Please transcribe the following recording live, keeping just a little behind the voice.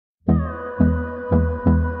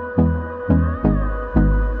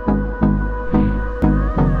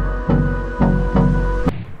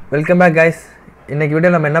Welcome back guys. இன்னைக்கு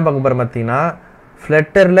வீடியோல நம்ம என்ன பார்க்க போறோம் பார்த்தீங்கன்னா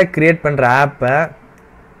Flutterல கிரியேட் பண்ற ஆப்பை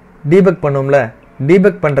debug பண்ணுவோம்ல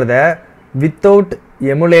debug பண்றத without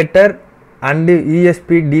emulator and ESP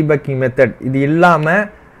debugging method இது இல்லாம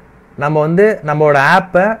நம்ம வந்து நம்மளோட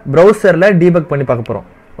ஆப்பை browserல debug பண்ணி பார்க்க போறோம்.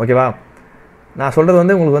 ஓகேவா? நான் சொல்றது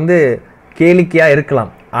வந்து உங்களுக்கு வந்து கேலிக்கையா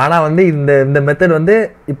இருக்கலாம். ஆனா வந்து இந்த மெத்தட் வந்து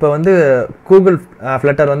இப்போ வந்து Google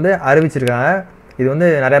Flutter வந்து அறிவிச்சிருக்காங்க. இது வந்து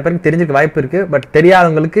நிறைய பேருக்கு தெரிஞ்சிருக்க வாய்ப்பு இருக்கு பட்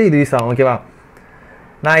தெரியாதவங்களுக்கு இது யூஸ் ஆகும். ஓகேவா?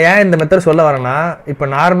 நான் ஏன் இந்த மெத்தட் சொல்ல வரேன்னா இப்போ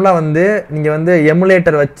நார்மலா வந்து நீங்க வந்து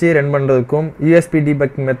எமுலேட்டர் வச்சு ரன் பண்றதுக்கும் USB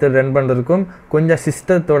debugging மெத்தட் ரன் பண்றதுக்கும் கொஞ்சம்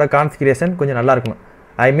சிஸ்டத்தோட கான்ஃபிகரேஷன் கொஞ்சம் நல்லா இருக்கணும்.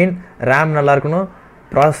 ஐ மீன் RAM நல்லா இருக்கணும்,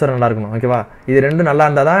 ப்ராசஸர் நல்லா இருக்கணும். ஓகேவா? இது ரெண்டும் நல்லா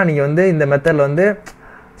இருந்தா தான் நீங்க வந்து இந்த மெத்தட்ல வந்து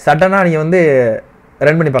சடனா நீங்க வந்து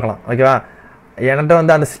ரன் பண்ணி பார்க்கலாம். ஓகேவா? என்கிட்ட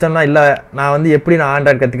வந்து அந்த சிஸ்டம்லாம் இல்லை, நான் வந்து எப்படி நான்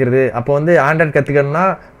ஆண்ட்ராய்டு கற்றுக்கிறது, அப்போ வந்து ஆண்ட்ராய்டு கற்றுக்கணும்னா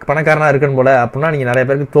பணக்காரனாக இருக்கணும் போல் அப்படின்னா நீங்கள் நிறைய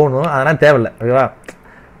பேருக்கு தோணும். அதனால் தேவையில்லை. ஓகேவா?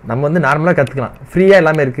 நம்ம வந்து நார்மலாக கற்றுக்கலாம், ஃப்ரீயாக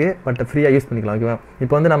எல்லாமே இருக்குது, பட் ஃப்ரீயாக யூஸ் பண்ணிக்கலாம். ஓகேவா?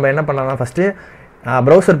 இப்போ வந்து நம்ம என்ன பண்ணலாம்னா ஃபஸ்ட்டு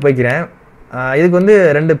ப்ரௌசர் போய்க்கிறேன். இதுக்கு வந்து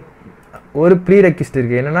ஒரு ப்ரீ ரெக்வெஸ்ட்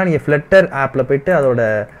இருக்குது. என்னென்னா நீங்கள் ஃப்ளட்டர் ஆப்பில் போய்ட்டு அதோட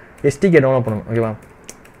SDK டவுன்லோட் பண்ணணும். ஓகேவா?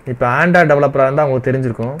 இப்போ ஆண்ட்ராய்டு டெவலப்பராக இருந்தால் உங்களுக்கு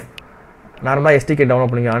தெரிஞ்சிருக்கும். நார்மலாக SDK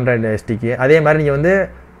டவுன்லோட் பண்ணுங்க, ஆண்ட்ராய்டு SDK. அதே மாதிரி நீங்கள் வந்து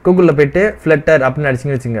கூகுளில் போய்ட்டு ஃப்ளட்டர் அப்படின்னு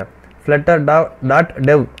அடிச்சிங்கன்னு வச்சுங்க,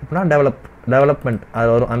 flutter.dev அப்படின்னா டெவலப்மெண்ட் அது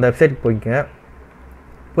வரும். அந்த வெப்சைட்டுக்கு போய்ட்டு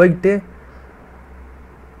போயிட்டு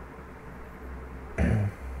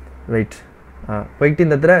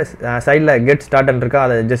இந்த இடத்துல சைடில் கெட் ஸ்டார்ட்னு இருக்கா,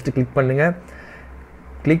 அதை ஜஸ்ட் கிளிக் பண்ணுங்கள்.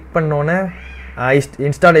 கிளிக் பண்ணோன்னே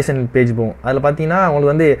இன்ஸ்டாலேஷன் பேஜ் போகும். அதில் பார்த்தீங்கன்னா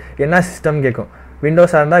உங்களுக்கு வந்து என்ன சிஸ்டம் கேட்கும்.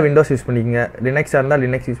 விண்டோஸாக இருந்தால் விண்டோஸ் யூஸ் பண்ணிக்கோங்க, லினக்ஸாக இருந்தால்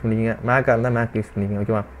லினக்ஸ் யூஸ் பண்ணிக்கோங்க, மேக்காக இருந்தால் மேக் யூஸ் பண்ணிக்கோங்க.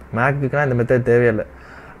 ஓகேவா? மேக்குக்குனா இந்த மெத்தட் தேவையில்லை.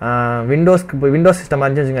 விண்டோஸ்க்கு இப்போ விண்டோஸ் சிஸ்டம்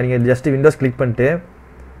மாதிரி வச்சுங்க, நீங்கள் ஜஸ்ட் விண்டோஸ் கிளிக் பண்ணிட்டு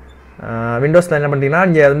விண்டோஸில் என்ன பண்ணிட்டீங்கன்னா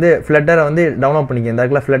நீங்கள் வந்து ஃப்ளட்டரை வந்து டவுன்லோட் பண்ணிக்கங்க. இந்த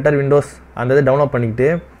இடத்துல ஃப்ளட்டர் விண்டோஸ் அந்த இது டவுன்லோட் பண்ணிக்கிட்டு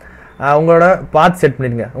உங்களோட பாத் செட்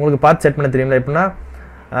பண்ணிடுங்க. உங்களுக்கு பாத் செட் பண்ண தெரியுங்களா? எப்படின்னா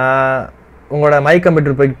உங்களோட மை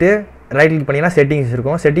கம்ப்யூட்டர் போய்ட்டு ரைட் கிளிக் பண்ணிங்கன்னா செட்டிங்ஸ்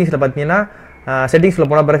இருக்கும். செட்டிங்ஸில் பார்த்தீங்கன்னா செட்டிங்ஸில்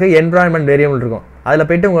போன பிறகு என்விரான்மெண்ட் வேரியபிள் இருக்கும். அதில்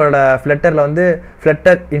போய்ட்டு உங்களோட ஃப்ளட்டரில் வந்து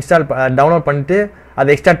ஃப்ளட்டர் டவுன்லோட் பண்ணிட்டு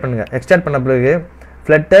அதை எக்ஸ்ட்ராக்ட் பண்ணுங்கள். எக்ஸ்ட்ராக்ட் பண்ண பிறகு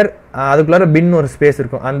ஃப்ளட்டர் அதுக்குள்ளார பின் ஒரு ஸ்பேஸ்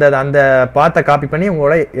இருக்கும். அந்த பாத்தை காப்பி பண்ணி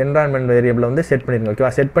உங்களோட என்விரான்மெண்ட் வேரியபிளை வந்து செட் பண்ணிடுங்க. ஓகேவா?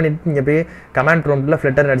 செட் பண்ணிவிட்டு நீங்கள் போய் கமாண்ட் ப்ராம்ப்ட்டில்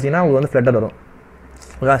ஃப்ளட்டர் அடிச்சிங்கன்னா உங்களுக்கு வந்து ஃப்ளட்டர் வரும்.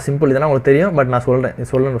 Okay, simple. இதெல்லாம் உங்களுக்கு தெரியும், பட் நான்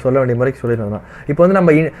சொல்ல வேண்டிய முறைக்கு சொல்லிடுறேன். இப்போ வந்து நம்ம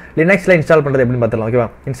லினக்ஸில் இன்ஸ்டால் பண்ணுறது எப்படின்னு பார்த்துலாம். ஓகேவா?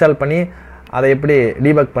 இன்ஸ்டால் பண்ணி அதை எப்படி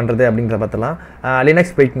டீபக் பண்ணுறது அப்படிங்கிறத பார்த்துலாம்.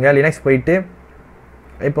 லினக்ஸ் போய்க்குங்க. லினக்ஸ் போயிட்டு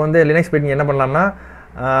இப்போ வந்து லினக்ஸ் போய்ட்டு நீங்கள் என்ன பண்ணலாம்னா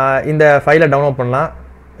இந்த ஃபைலை டவுன்லோட் பண்ணலாம்.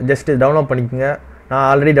 ஜஸ்ட்டு டவுன்லோட் பண்ணிக்கோங்க. நான்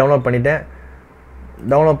ஆல்ரெடி டவுன்லோட் பண்ணிட்டேன்.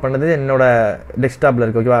 டவுன்லோட் பண்ணது என்னோட டெஸ்க்டாப்பில்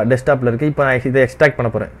இருக்குது. ஓகேவா? டெஸ்க்டாப்பில் இருக்குது. இப்போ நான் இதை எக்ஸ்ட்ராக்ட் பண்ண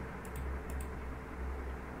போகிறேன்.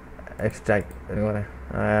 எக்ஸ்ட்ராக்ட் வரேன்.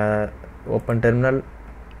 Open terminal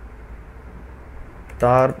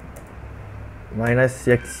tar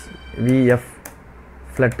 -xvf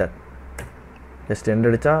flutter just end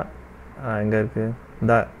அடித்தா எங்கே இருக்குது?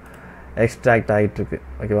 இந்த எக்ஸ்ட்ராக்ட் ஆகிட்டுருக்கு.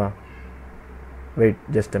 ஓகேவா? Wait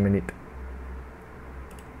just a minute.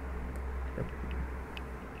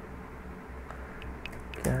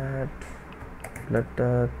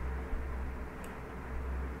 Flutter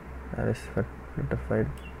that is Flutter file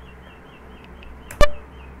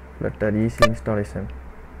Flutter easy installation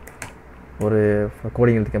ஒரு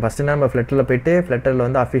கோடிங் எடுத்துக்கேன். ஃபஸ்ட்டு நம்ம ஃப்ளட்டரில் போய்ட்டு ஃப்ளட்டரில்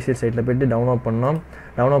வந்து அஃபிஷியல் சைட்டில் போய்ட்டு டவுன்லோட் பண்ணோம்.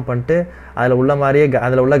 டவுன்லோட் பண்ணிட்டு அதில்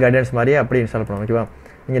உள்ள கைடன்ஸ் மாதிரியே அப்படியே இன்ஸ்டால் பண்ணணும். ஓகேவா?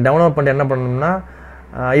 நீங்கள் டவுன்லோட் பண்ணிட்டு என்ன பண்ணணும்னா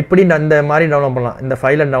இப்படி அந்த மாதிரி டவுன்லோட் பண்ணலாம். இந்த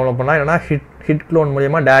ஃபைலை டவுன்லோட் பண்ணலாம், இல்லைனா ஹிட் க்ளோன்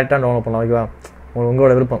மூலியமாக டேரெக்டாக டவுன்லோட் பண்ணலாம். ஓகேவா?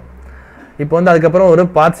 உங்களோட விருப்பம். இப்போ வந்து அதுக்கப்புறம் ஒரு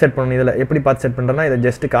பாத் செட் பண்ணணும். இதில் எப்படி பாத் செட் பண்ணுறேன்னா இதை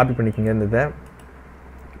ஜஸ்ட்டு காப்பி பண்ணிக்கோங்க. இந்த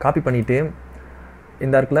காப்பி பண்ணிவிட்டு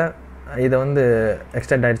இந்த இடத்துல இதை வந்து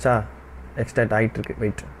எக்ஸ்ட்ராக்ட் ஆகிடுச்சா? எக்ஸ்ட்ராக்ட் ஆகிட்டுருக்கு.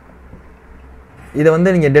 வெயிட். இதை வந்து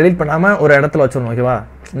நீங்கள் டெலீட் பண்ணாமல் ஒரு இடத்துல வச்சிடணும். ஓகேவா?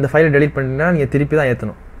 இந்த ஃபைலை டெலீட் பண்ணிட்டீங்கன்னா நீங்கள் திருப்பி தான்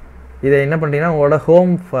ஏற்றணும். இதை என்ன பண்ணிட்டீங்கன்னா உங்களோட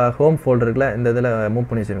ஹோம் ஃபோல்டர் இருக்குல்ல, இந்த இதில் மூவ்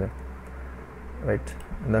பண்ணி வச்சுருங்க. ரைட்.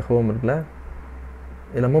 இந்த ஹோம் இருக்குல்ல,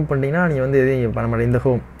 இதில் மூவ் பண்ணிட்டீங்கன்னா நீங்கள் வந்து எதையும் பண்ண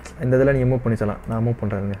மாட்டேன். இந்த இதில் நீங்கள் மூவ் பண்ணிச்சலாம். நான் மூவ்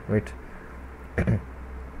பண்ணுறேங்க. வெயிட்.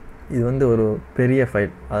 இது வந்து ஒரு பெரிய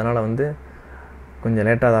ஃபைல், அதனால் வந்து கொஞ்சம்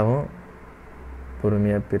லேட்டாக ஆகும்.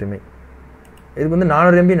 பெருமை. இதுக்கு வந்து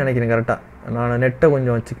 400 MB நினைக்கிறேன் கரெக்டாக. நான் நெட்டை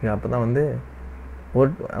கொஞ்சம் வச்சுக்கோங்க. அப்போ தான் வந்து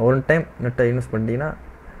ஒரு டைம் நெட்டை யூஸ் பண்ணிட்டீங்கன்னா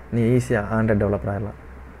நீங்கள் ஈஸியாக ஆண்ட்ராய்ட் டெவலப்பர் ஆகிடலாம்.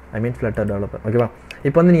 ஐ மீன் ஃப்ளட்டர் டெவலப்பர். ஓகேவா?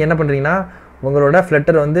 இப்போ வந்து நீங்கள் என்ன பண்ணுறீங்கன்னா உங்களோட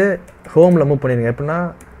ஃப்ளட்டர் வந்து ஹோமில் மூவ் பண்ணிடுங்க. எப்படின்னா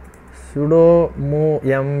sudo move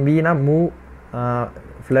எம்வினா move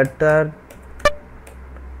flutter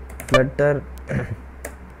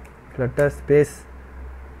space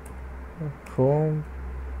home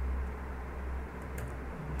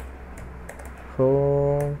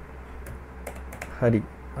Hari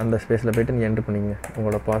அந்த ஸ்பேஸில் போய்ட்டு நீங்கள் என்ட்ரு பண்ணிங்க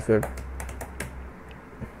உங்களோட பாஸ்வேர்டு.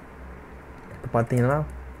 இப்போ பார்த்தீங்கன்னா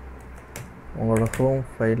உங்களோட ஹோம்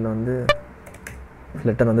ஃபைலில் வந்து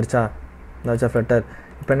ஃப்ளட்டர் வந்துருச்சா ஃப்ளட்டர்.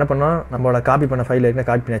 இப்போ என்ன பண்ணோம், நம்மளோட காப்பி பண்ண ஃபைல் ஏற்கனவே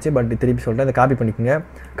காப்பி பண்ணியாச்சு. பட் திருப்பி சொல்கிறேன், இதை காப்பி பண்ணிக்கோங்க.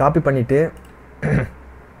 காப்பி பண்ணிவிட்டு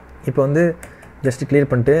இப்போ வந்து ஜஸ்ட்டு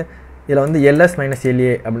கிளியர் பண்ணிட்டு இதில் வந்து ls-la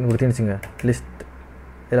அப்படின்னு கொடுத்துருந்துச்சுங்க லிஸ்ட்.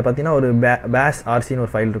 இதில் பார்த்தீங்கன்னா ஒரு பேஷ் ஆர்சின்னு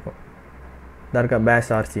ஒரு ஃபைல் இருக்கும். இதாக இருக்கா பேஷ்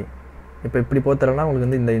ஆர்சி. இப்போ இப்படி போத்தரலாம் உங்களுக்கு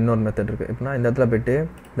வந்து இந்த இன்னொரு மெத்தட் இருக்குது. எப்படின்னா இந்த இடத்துல போய்ட்டு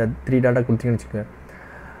இந்த 3 டாட்டா கொடுத்தீங்கன்னு வச்சுக்கோங்க.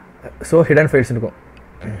 ஸோ ஹிடன் ஃபைல்ஸ் இருக்கும்.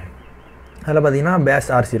 அதில் பார்த்தீங்கன்னா பேஷ்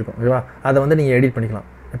ஆர்சி இருக்கும். ஓகேவா, அதை வந்து நீங்கள் எடிட் பண்ணிக்கலாம்.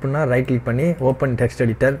 எப்படின்னா ரைட் கிளிக் பண்ணி ஓப்பன் டெக்ஸ்ட்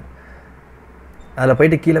எடிட்டர், அதில்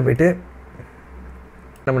போய்ட்டு கீழே போய்ட்டு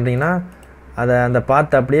என்ன பண்ணுறீங்கன்னா அதை அந்த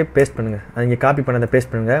பார்த்து அப்படியே பேஸ்ட் பண்ணுங்கள். அது இங்கே காப்பி பண்ணதை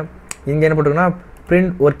பேஸ்ட் பண்ணுங்கள். இங்கே என்ன போட்டுருக்குன்னா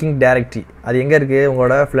பிரிண்ட் ஒர்க்கிங் டைரக்டரி. அது எங்கே இருக்குது,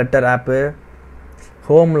 உங்களோட ஃப்ளட்டர் ஆப்பு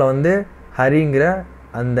ஹோமில் வந்து ஹரிங்கிற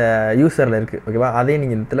அந்த யூசரில் இருக்குது. ஓகேவா, அதையும்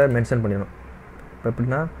நீங்கள் இந்த இடத்துல மென்ஷன் பண்ணிடணும். இப்போ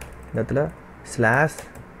எப்படின்னா இந்த இடத்துல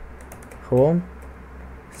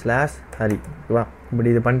 /home/ஹரி. ஓகேவா, இப்படி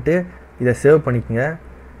இதை பண்ணிட்டு இதை சேவ் பண்ணிக்கோங்க.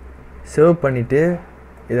 சேவ் பண்ணிவிட்டு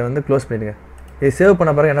இதை வந்து க்ளோஸ் பண்ணிவிடுங்க. இது சேவ்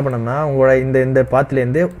பண்ண பிறகு என்ன பண்ணோம்னா உங்களோட இந்த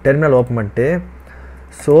பாத்துலேருந்து டெர்மினல் ஓப்பன் பண்ணிட்டு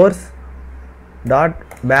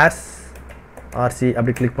source.bash.rc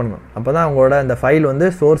அப்படி கிளிக் பண்ணணும். அப்போ தான் உங்களோட இந்த ஃபைல் வந்து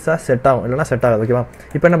சோர்ஸாக செட் ஆகும், இல்லைனா செட் ஆகாது. ஓகேவா,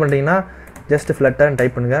 இப்போ என்ன பண்ணுறீங்கன்னா ஜஸ்ட் ஃப்ளட்டர்னு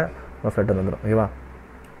டைப் பண்ணுங்கள், உங்கள் ஃப்ளட்டர் வந்துடும். ஓகேவா,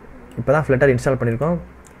 இப்போ தான் ஃப்ளட்டர் இன்ஸ்டால் பண்ணியிருக்கோம்.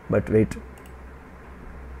 பட் வெயிட்,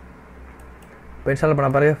 இப்போ இன்ஸ்டால் பண்ண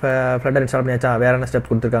பிறகு ஃப்ளட்டர் இன்ஸ்டால் பண்ணியாச்சா. வேறு என்ன ஸ்டெப்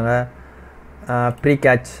கொடுத்துருக்காங்க, ப்ரீ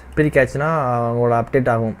கேட்ச்னா அவங்களோட அப்டேட்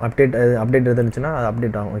ஆகும். அப்டேட் இருந்துச்சுன்னா அது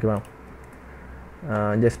அப்டேட் ஆகும். ஓகேவா,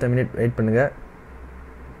 ஜஸ்ட் மினிட் வெயிட் பண்ணுங்கள்.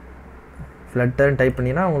 ஃப்ளட்டர்னு டைப்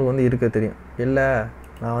பண்ணிங்கன்னா உங்களுக்கு வந்து இருக்க தெரியும். இல்லை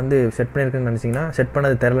நான் வந்து செட் பண்ணியிருக்கேன்னு நினச்சிங்கன்னா, செட்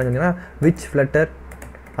பண்ணது தெரிலன்னு சொன்னீங்கன்னா which flutter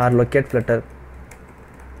R locate flutter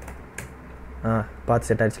பார்த்து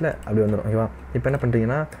செட் ஆகிடுச்சுல அப்படி வந்துடும். ஓகேவா, இப்போ என்ன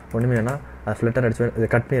பண்ணுறீங்கன்னா ஒன்றுமே வேணா அது ஃப்ளட்டர் அடிச்சு இதை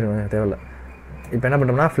கட் பண்ணிடுங்க, தேவையில்லை. இப்போ என்ன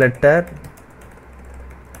பண்ணுறோம்னா ஃப்ளட்டர்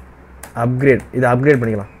அப்கிரேட், இதை அப்கிரேட்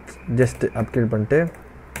பண்ணிக்கலாம். ஜஸ்ட் அப்கிரேட் பண்ணிட்டு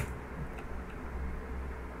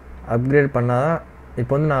அப்கிரேட் பண்ணால் தான்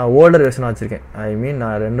இப்போ வந்து நான் ஓல்டர் வெர்ஷனாக வச்சுருக்கேன்.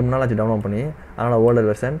 நான் 2-3 நாள் ஆச்சு டவுன்லோட் பண்ணி, அதனால் ஓல்டர்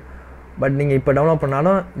வெர்ஷன். பட் நீங்கள் இப்போ டவுன்லோட்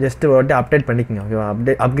பண்ணாலும் ஜஸ்ட்டு ஒரு வாட்டி அப்டேட் பண்ணிக்கோங்க. ஓகேவா,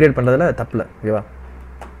 அப்கிரேட் பண்ணுறதுல தப்பில்லை. ஓகேவா,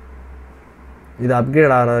 இது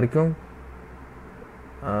அப்கிரேட் ஆகிற வரைக்கும்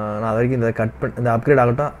நான் அது வரைக்கும் இந்த அப்கிரேட்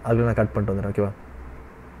ஆகட்டும், அதுக்கு நான் கட் பண்ணிட்டு வந்துடுறேன். ஓகேவா,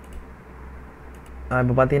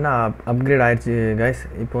 இப்போ பார்த்தீங்கன்னா அப்கிரேட் ஆகிடுச்சு கைஸ்.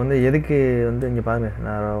 இப்போ வந்து எதுக்கு வந்து இங்கே பாருங்கள்,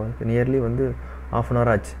 நான் நியர்லி வந்து ½ hour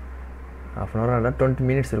ஆச்சு. ½ hour இல்லை 20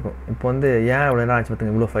 minutes இருக்கும். இப்போ வந்து ஏன் இவ்வளோ நேரம் ஆச்சு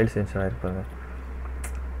பார்த்துங்க, இவ்வளோ files install ஆகிருப்பாங்க.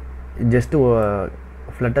 Just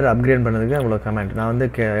flutter upgrade பண்ணதுக்கு அவ்வளோ கமெண்ட். நான் வந்து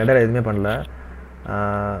இடையில எதுவுமே பண்ணல.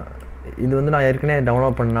 இது வந்து நான் ஏற்கனவே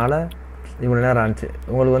டவுன்லோட் பண்ணனால இவ்வளோ நேரம் ஆச்சு.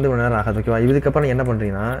 உங்களுக்கு வந்து இவ்வளோ நேரம் ஆகாது. ஓகேவா, இதுக்கப்புறம் நீங்கள் என்ன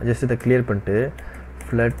பண்ணுறீங்கன்னா ஜஸ்ட் இதை கிளியர் பண்ணிட்டு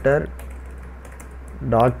ஃப்ளட்டர்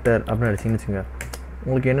டாக்டர் அப்படின்னு அடிச்சிங்கன்னு வச்சுங்க.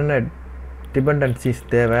 உங்களுக்கு என்னென்ன டிபெண்டன்சிஸ்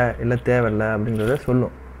தேவை இல்லை தேவையில்லை அப்படிங்கிறத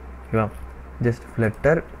சொல்லும். ஓகேவா, ஜஸ்ட்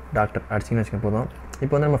ஃப்ளட்டர் டாக்டர் அடிச்சிங்கன்னு வச்சுக்க போதும்.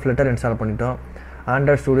 இப்போ வந்து நம்ம ஃப்ளட்டர் இன்ஸ்டால் பண்ணிட்டோம்.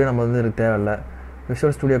 ஆண்ட்ராய்ட் ஸ்டூடியோ நம்ம வந்து இதுக்கு தேவையில்லை.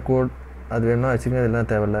 விஷுவல் ஸ்டூடியோ கோட் அது வேணும்னா வச்சுக்கோங்க, இதெல்லாம்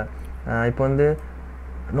தேவையில்லை. இப்போ வந்து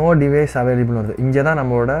நோ டிவைஸ் அவைலபிள் வருது. இங்கே தான்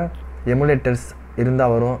நம்மளோட எமுலேட்டர்ஸ்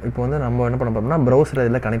இருந்தால் வரும். இப்போ வந்து நம்ம என்ன பண்ண போகிறோம்னா ப்ரௌசரை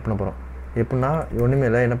இதில் கனெக்ட் பண்ண போகிறோம். எப்படின்னா ஒன்றுமே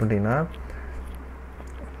இல்லை, என்ன பண்ணுறீங்கன்னா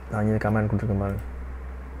நான் இங்கே கமெண்ட் கொடுத்துருக்கேன் பாருங்க,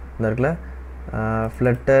 இந்த இருக்குல்ல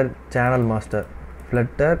ஃப்ளட்டர் சேனல் மாஸ்டர்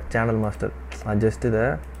ஜஸ்ட் இதை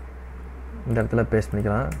இந்த இடத்துல பேஸ்ட்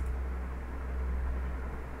பண்ணிக்கலாம்.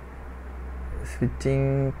 ஸ்விட்சிங்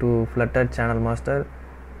டு ஃப்ளட்டர் சேனல் மாஸ்டர்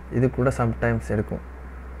இது கூட சம்டைம்ஸ் எடுக்கும்.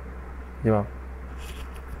 ஓகேவா,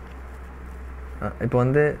 இப்போ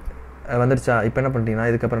வந்து வந்துருச்சா. இப்போ என்ன பண்ணுறீங்கன்னா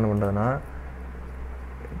இதுக்கப்புறம் என்ன பண்ணுறதுன்னா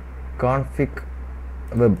config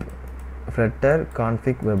web, flutter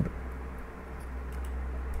config web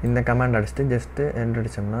இந்த கமாண்ட் அடிச்சுட்டு ஜஸ்ட்டு என்டர்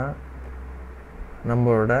அடித்தோம்னா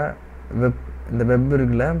நம்மளோட இந்த வெப்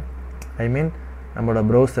இருக்குல்ல, நம்மளோட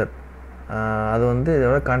ப்ரௌசர் அது வந்து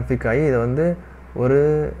இதோட கான்ஃபிக் ஆகி இதை வந்து ஒரு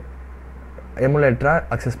எமுலேட்டராக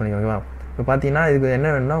அக்சஸ் பண்ணிக்கோங்க. ஓகேவா, இப்போ பார்த்தீங்கன்னா இதுக்கு என்ன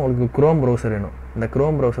வேணும்னா உங்களுக்கு க்ரோம் ப்ரௌசர் வேணும். இந்த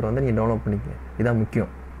க்ரோம் ப்ரௌசர் வந்து நீங்கள் டவுன்லோட் பண்ணிக்கங்க, இதுதான்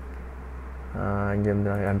முக்கியம்.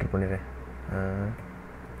 இங்கேருந்து நான் என்டர் பண்ணிடுறேன்.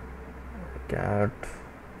 Gate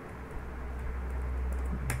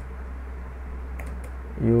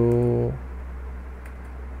you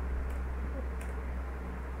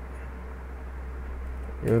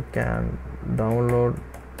can download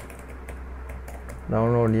a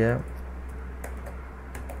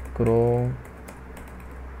Chrome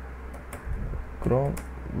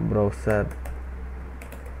browser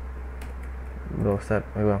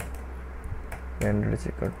ஓகேவா, என்ட்ரிச்சு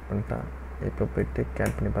கட் பண்ணிட்டா. இப்போ போய்ட்டு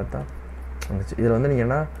கேட் பண்ணி பார்த்தா வந்துச்சு. இதில் வந்து நீங்கள்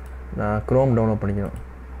என்ன நான் க்ரோம் டவுன்லோட் பண்ணிக்கணும்.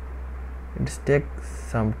 It's take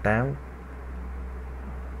some time,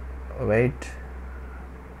 wait.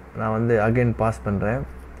 நான் வந்து அகைன் பாஸ் பண்ணுறேன்,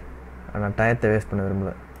 நான் டயத்தை வேஸ்ட் பண்ண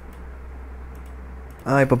விரும்பல.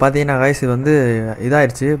 இப்போ பார்த்தீங்கன்னா கைஸ் இது வந்து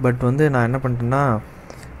இதாகிடுச்சு. பட் வந்து நான் என்ன பண்ணிட்டேன்னா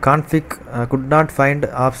config could not find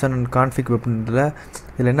option and config வெப்ன்றதில்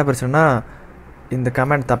இதில் என்ன பிரச்சனைனா இந்த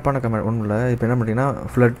கமெண்ட் தப்பான கமெண்ட் ஒன்றும் இல்லை. இப்போ என்ன பண்ணிட்டீங்கன்னா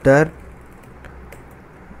flutter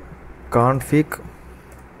config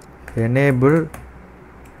enable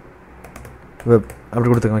web அப்படி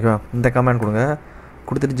கொடுத்துருங்க. ஓகேவா, இந்த கமெண்ட் கொடுங்க.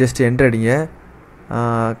 கொடுத்துட்டு ஜஸ்ட் என்ட்ரு அடிங்க.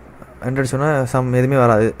 என்ட்ரு அடிச்சோன்னா சம் எதுவுமே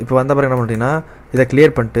வராது. இப்போ வந்த பிறகு என்ன பண்ணிட்டீங்கன்னா இதை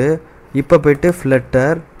கிளியர் பண்ணிட்டு இப்போ போய்ட்டு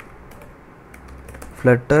flutter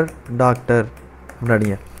டாக்டர் அப்படின்னு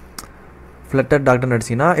அடிங்க. flutter டாக்டர்னு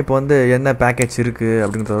அடிச்சிங்கன்னா இப்போ வந்து என்ன பேக்கேஜ் இருக்குது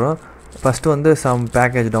அப்படின்றது வரும். ஃபஸ்ட்டு வந்து சம்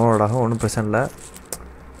பேக்கேஜ் டவுன்லோட் ஆகும், ஒன்றும் பிரச்சனை இல்லை,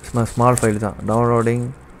 ஸ்மால் ஃபைல் தான். டவுன்லோடிங்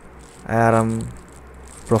ஆரம்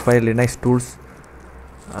profile Linux tools,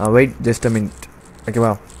 wait just a minute.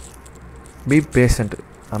 ஓகேவா, பி பேஷண்ட்,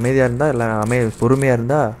 அமைதியாக இருந்தால் இல்லை பொறுமையாக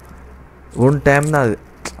இருந்தால் ஒன் டைம் தான் அது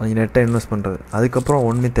நீங்கள் நெட்டை இன்வெஸ்ட் பண்ணுறது, அதுக்கப்புறம்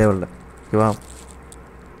ஒன்றுமே தேவையில்லை. ஓகேவா,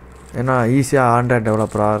 ஏன்னா ஈஸியாக ஆண்ட்ராய்ட்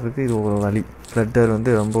டெவலப்பர் ஆகிறதுக்கு இது ஒரு வழி. flutter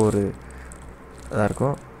வந்து ரொம்ப ஒரு இதாக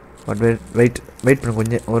இருக்கும். பட் வெயிட் பண்ணுங்க,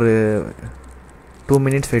 கொஞ்சம் ஒரு 2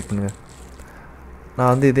 minutes வெயிட் பண்ணுங்கள்.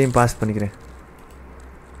 நான் வந்து இதையும் பாஸ் பண்ணிக்கிறேன்.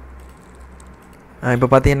 இப்போ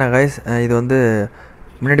பார்த்தீங்கன்னா கைஸ் இது வந்து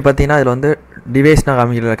முன்னாடி பார்த்தீங்கன்னா இதில் வந்து டிவைஸ்னால்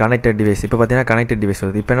காமிக்கல, கனெக்டட் டிவைஸ். இப்போ பார்த்தீங்கன்னா கனெக்டட் டிவைஸ்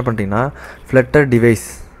வருது. இப்போ என்ன பண்ணிட்டீங்கன்னா flutter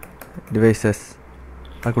டிவைசஸ்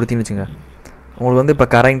அது கொடுத்தீங்கன்னு வச்சுங்க, உங்களுக்கு வந்து இப்போ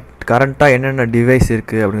கரண்ட்டாக என்னென்ன டிவைஸ்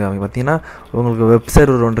இருக்குது அப்படின்னு பார்த்தீங்கன்னா உங்களுக்கு வெப்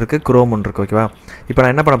சர்வர் ஒன்று இருக்குது, க்ரோம் ஒன்று இருக்குது. ஓகேவா, இப்போ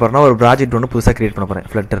நான் என்ன பண்ண போகிறேன்னா ஒரு ப்ராஜெக்ட் ஒன்று புதுசாக க்ரியேட் பண்ண போகிறேன்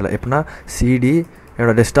ஃப்ளட்டரில். எப்படின்னா சிடி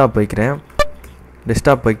என்னோடய டெஸ்க்டாப் வைக்கிறேன்.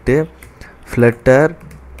 டெஸ்க்டாப் வைக்கிட்டு flutter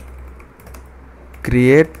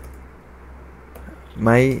கிரியேட்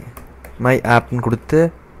மை ஆப்னு கொடுத்து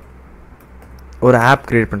ஒரு ஆப்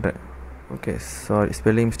க்ரியேட் பண்ணுறேன். Okay, sorry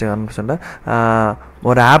spelling mistake 100%.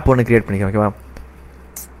 ஒரு ஆப் ஒன்று க்ரியேட் பண்ணிக்கிறேன். ஓகேவா,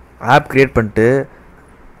 ஆப் க்ரியேட் பண்ணிட்டு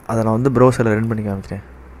அதை நான் வந்து ப்ரௌசரில் ரன் பண்ணி காமிக்கிறேன்.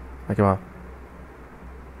 ஓகேவா,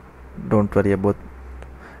 டோன்ட் வரி அபவுட்.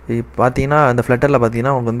 இப்போ பார்த்தீங்கன்னா அந்த ஃப்ளட்டரில்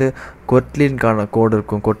பார்த்தீங்கன்னா உங்களுக்கு வந்து கொட்லின்கான கோடு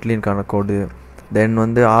இருக்கும், கொட்லின்கான கோடு. தென்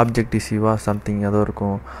வந்து ஆப்ஜெக்டிவா சம்திங் ஏதோ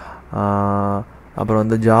இருக்கும். அப்புறம்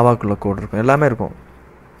வந்து ஜாவாக்குள்ளே கோடு இருக்கும், எல்லாமே இருக்கும்.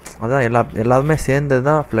 அதான் எல்லாமே சேர்ந்தது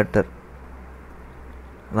தான் ஃப்ளட்டர்.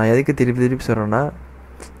 நான் எதுக்கு திருப்பி சொல்கிறேன்னா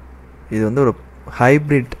இது வந்து ஒரு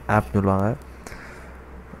ஹைப்ரிட் ஆப்னு சொல்லுவாங்க,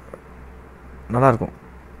 நல்லாயிருக்கும்.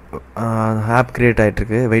 ஆப் க்ரியேட்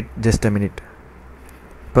ஆகிட்டுருக்கு, வெயிட் ஜஸ்ட் அ மினிட்.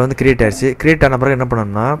 இப்போ வந்து க்ரியேட் ஆகிடுச்சு. க்ரியேட் ஆன பிறகு என்ன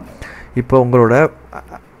பண்ணணும்னா இப்போ உங்களோட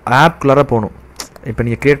ஆப்குள்ளார போகணும். இப்போ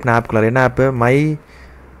நீங்கள் க்ரியேட் பண்ண ஆப்குள்ளார என்ன ஆப்பு, மை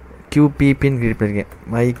QPPன்னு க்ரியேட் பண்ணியிருக்கேன்.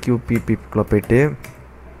 மை QPPக்குள்ளே போய்ட்டு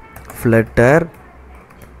flutter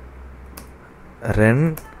ரன்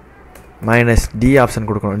 -d ஆப்ஷன்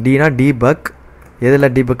கொடுக்கணும். டினா டீபக்,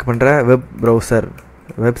 எதில் டீபக் பண்ணுற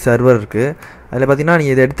வெப் சர்வர் இருக்குது. அதில் பார்த்தீங்கன்னா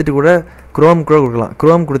நீங்கள் இதை எடுத்துகிட்டு கூட க்ரோம் கூட கொடுக்கலாம்.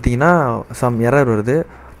 க்ரோம் கொடுத்தீங்கன்னா சம் எரர் வருது.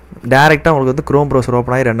 டேரெக்டாக உங்களுக்கு வந்து க்ரோம் ப்ரௌசர்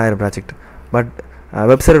ஓப்பன் ஆகி 2000 ப்ராஜெக்ட். பட்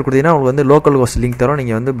வெப் சர்வர் கொடுத்தீங்கன்னா உங்களுக்கு வந்து லோக்கல் ஹோஸ்ட் லிங்க் தரும்,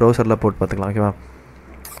 நீங்கள் வந்து ப்ரௌசரில் போட்டு பார்த்துக்கலாம். ஓகேவா,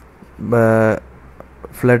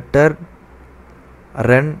 flutter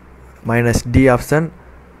run -d option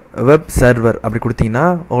web server அப்படி கொடுத்தீங்கன்னா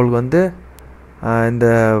உங்களுக்கு வந்து இந்த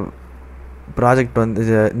ப்ராஜெக்ட் வந்து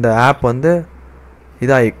இந்த ஆப் வந்து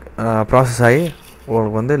இதாகி ப்ராசஸ் ஆகி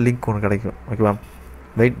உங்களுக்கு வந்து லிங்க் ஒன்று கிடைக்கும். ஓகேவா,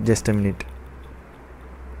 வெயிட் ஜஸ்ட் அ மினிட்.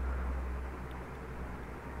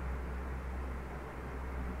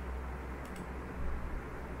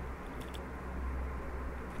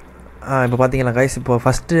 இப்போ பார்த்தீங்களா கைஸ், இப்போ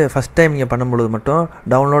ஃபஸ்ட் டைம் நீங்கள் பண்ணும்பொழுது மட்டும்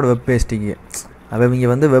டவுன்லோட் வெப் எஸ்டிகே இங்கே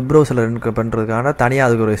வந்து வெப் ப்ரௌசரில் ரன் பண்ணுறதுக்கான தனியாக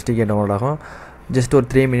அதுக்கு ஒரு எஸ்டிகே டவுன்லோட் ஆகும். ஜஸ்ட் ஒரு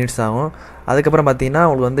 3 minutes ஆகும். அதுக்கப்புறம் பார்த்தீங்கன்னா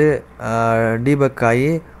உங்களுக்கு வந்து டீபக் ஆகி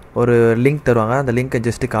ஒரு லிங்க் தருவாங்க. அந்த லிங்க்கை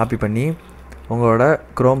ஜஸ்ட்டு காப்பி பண்ணி உங்களோட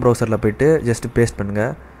க்ரோம் ப்ரௌசரில் போய்ட்டு ஜஸ்ட்டு பேஸ்ட்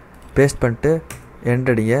பண்ணுங்கள். பேஸ்ட் பண்ணிட்டு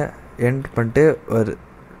என்ட்ரு அடிங்க. என்ட்ரு பண்ணிட்டு ஒரு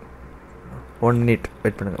 1 minute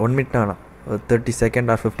வெயிட் பண்ணுங்கள். 1 minute வேணாம், ஒரு 30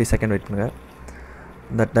 seconds or 50 seconds வெயிட் பண்ணுங்கள்.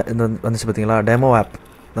 இந்த வந்துச்சு பார்த்தீங்களா, டெமோ ஆப்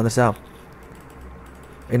வந்துச்சா,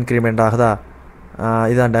 இன்க்ரிமெண்ட் ஆகுதா,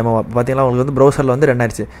 இதுதான் டெமோ ஆப். பார்த்தீங்களா உங்களுக்கு வந்து ப்ரௌசரில் வந்து ரன்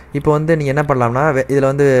ஆயிடுச்சு. இப்போ வந்து நீங்கள் என்ன பண்ணலாம்னா இதில்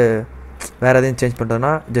வந்து வேறு எதையும் சேஞ்ச்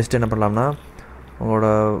பண்ணுறதுனா ஜஸ்ட் என்ன பண்ணலாம்னா உங்களோட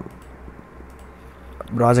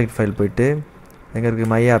ப்ராஜெக்ட் ஃபைல் போய்ட்டு எங்கே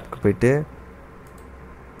இருக்குது, மை ஆப்க்கு போய்ட்டு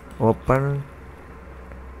ஓப்பன்,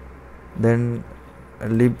 தென்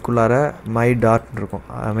லிப்குள்ளார மை டாட் இருக்கும்,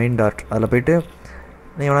 மெயின் டாட், அதில் போய்ட்டு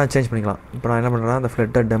நீங்கள் வேணால் சேஞ்ச் பண்ணிக்கலாம். இப்போ நான் என்ன பண்ணுறேன்னா அந்த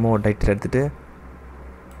flutter டெமோ டைட்டில் எடுத்துகிட்டு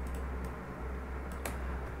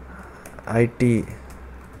IT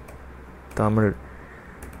தமிழ்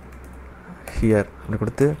ஹியர் அப்படி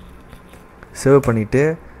கொடுத்து சேவ் பண்ணிவிட்டு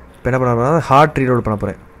இப்போ என்ன பண்ண போகிறேன் ஹார்ட் ரீலோட் பண்ண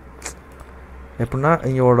போகிறேன். எப்படின்னா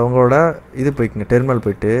இங்கே உங்களோட இது போய்க்குங்க டெர்மினல்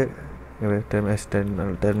போய்ட்டு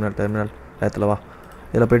டெர்மினல் இடத்துல வா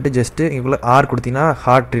இதில் போய்ட்டு ஜஸ்ட்டு இங்குள்ளே ஆர் கொடுத்தீங்கன்னா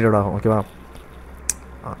ஹார்ட் ரீலோட் ஆகும். ஓகேவா,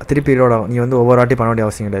 திருப்பி ரீலோட் ஆகும். நீங்கள் வந்து ஒவ்வொரு வாட்டி பண்ண வேண்டிய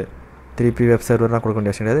அவசியம் கிடையாது. திருப்பி வெப் சர்வர்லாம் கொடுக்க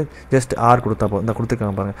வேண்டிய அவசியம் கிடையாது. ஜஸ்ட் ஆர் கொடுத்தா போதும். இந்த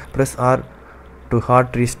கொடுத்துருக்காங்க பாருங்கள், press R to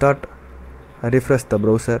heart restart refresh the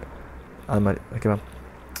browser அது மாதிரி. ஓகேவா,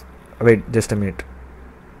 வெயிட் ஜஸ்ட் a minute.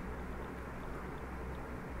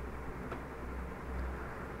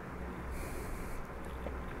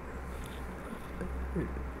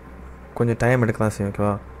 கொஞ்சம் டைம் எடுக்க தான் செய்யும்.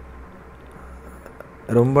 ஓகேவா,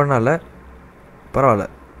 ரொம்ப நாள் பரவாயில்ல.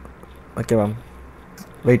 ஓகேவா,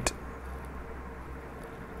 wait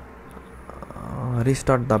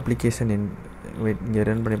restart the application in wait இங்கே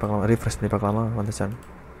ரன் பண்ணி பார்க்கலாமா, ரீஃப்ரெஷ் பண்ணி பார்க்கலாமா வந்துச்சான்.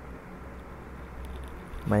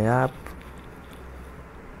 My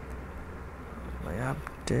app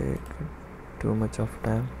take too much of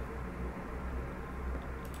time.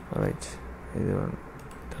 Alright, இது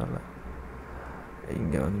தெரியல.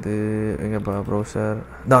 இங்கே வந்து எங்கள் ப்ரௌசர்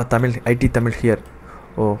தான் தமிழ் ஐடி தமிழ் ஹியர்.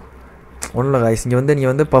 ஓ ஒன்றும் இல்லை கைஸ், இங்கே வந்து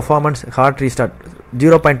நீங்கள் வந்து பர்ஃபார்மன்ஸ் ஹார்ட் ரீஸ்டார்ட்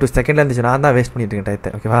 0.2 செகண்டில் இருந்துச்சு. நான் தான் வேஸ்ட் பண்ணிட்டு இருக்கேன்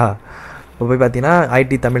டயத்தை. ஓகேவா, இப்போ போய் பார்த்தீங்கன்னா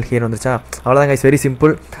ஐடி தமிழ் ஹியர் வந்துருச்சா. அவ்வளோதான் கைஸ், வெரி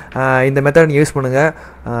சிம்பிள். இந்த மெத்தட் நீங்கள் யூஸ் பண்ணுங்கள்.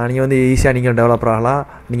 நீங்கள் வந்து ஈஸியாக நீங்கள் டெவலப்பர் ஆகலாம்.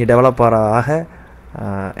 நீங்கள் டெவலப்பர் ஆக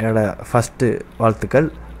என்னோடய ஃபஸ்ட்டு வாழ்த்துக்கள்.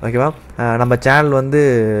 ஓகேவா, நம்ம சேனல் வந்து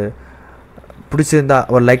பிடிச்சிருந்தா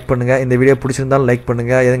ஒரு லைக் பண்ணுங்கள். இந்த வீடியோ பிடிச்சிருந்தாலும் லைக்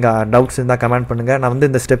பண்ணுங்கள். எதுங்க டவுட்ஸ் இருந்தால் கமெண்ட் பண்ணுங்கள். நான் வந்து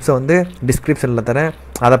இந்த ஸ்டெப்ஸை வந்து டிஸ்கிரிப்ஷனில் தரேன்,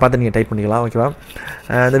 அதை பார்த்து நீங்கள் டைப் பண்ணிக்கலாம். ஓகேவா,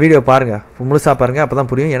 இந்த வீடியோ பாருங்கள், முழுசாக பாருங்கள், அப்போ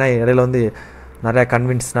தான் புரியும். ஏன்னா இடையில வந்து நிறையா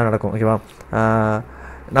கன்வின்ஸ்லாம் நடக்கும். ஓகேவா,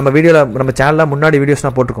 நம்ம வீடியோவில் நம்ம சேனலில் முன்னாடி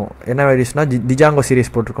வீடியோஸ்லாம் போட்டிருக்கோம். என்ன வீடியோஸ்னால் டிஜாங்கோ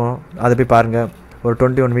சீரிஸ் போட்டிருக்கோம், அதை போய் பாருங்கள். ஒரு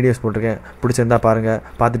 21 வீடியோஸ் போட்டிருக்கேன். பிடிச்சிருந்தா பாருங்கள்,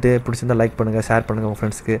 பார்த்துட்டு பிடிச்சிருந்தா லைக் பண்ணுங்கள், ஷேர் பண்ணுங்கள் உங்கள்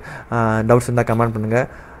ஃப்ரெண்ட்ஸ்க்கு. டவுட்ஸ் இருந்தால் கமெண்ட் பண்ணுங்கள்.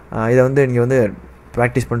 இதை வந்து நீங்கள் வந்து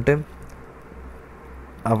ப்ராக்டிஸ் பண்ணிட்டு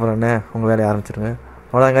அப்புறம் என்ன உங்கள் வேலையை ஆரம்பிச்சிடுங்க.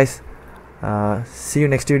 அவ்வளோதான் guys, see you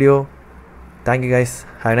next video. Thank you guys,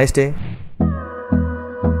 have a nice day.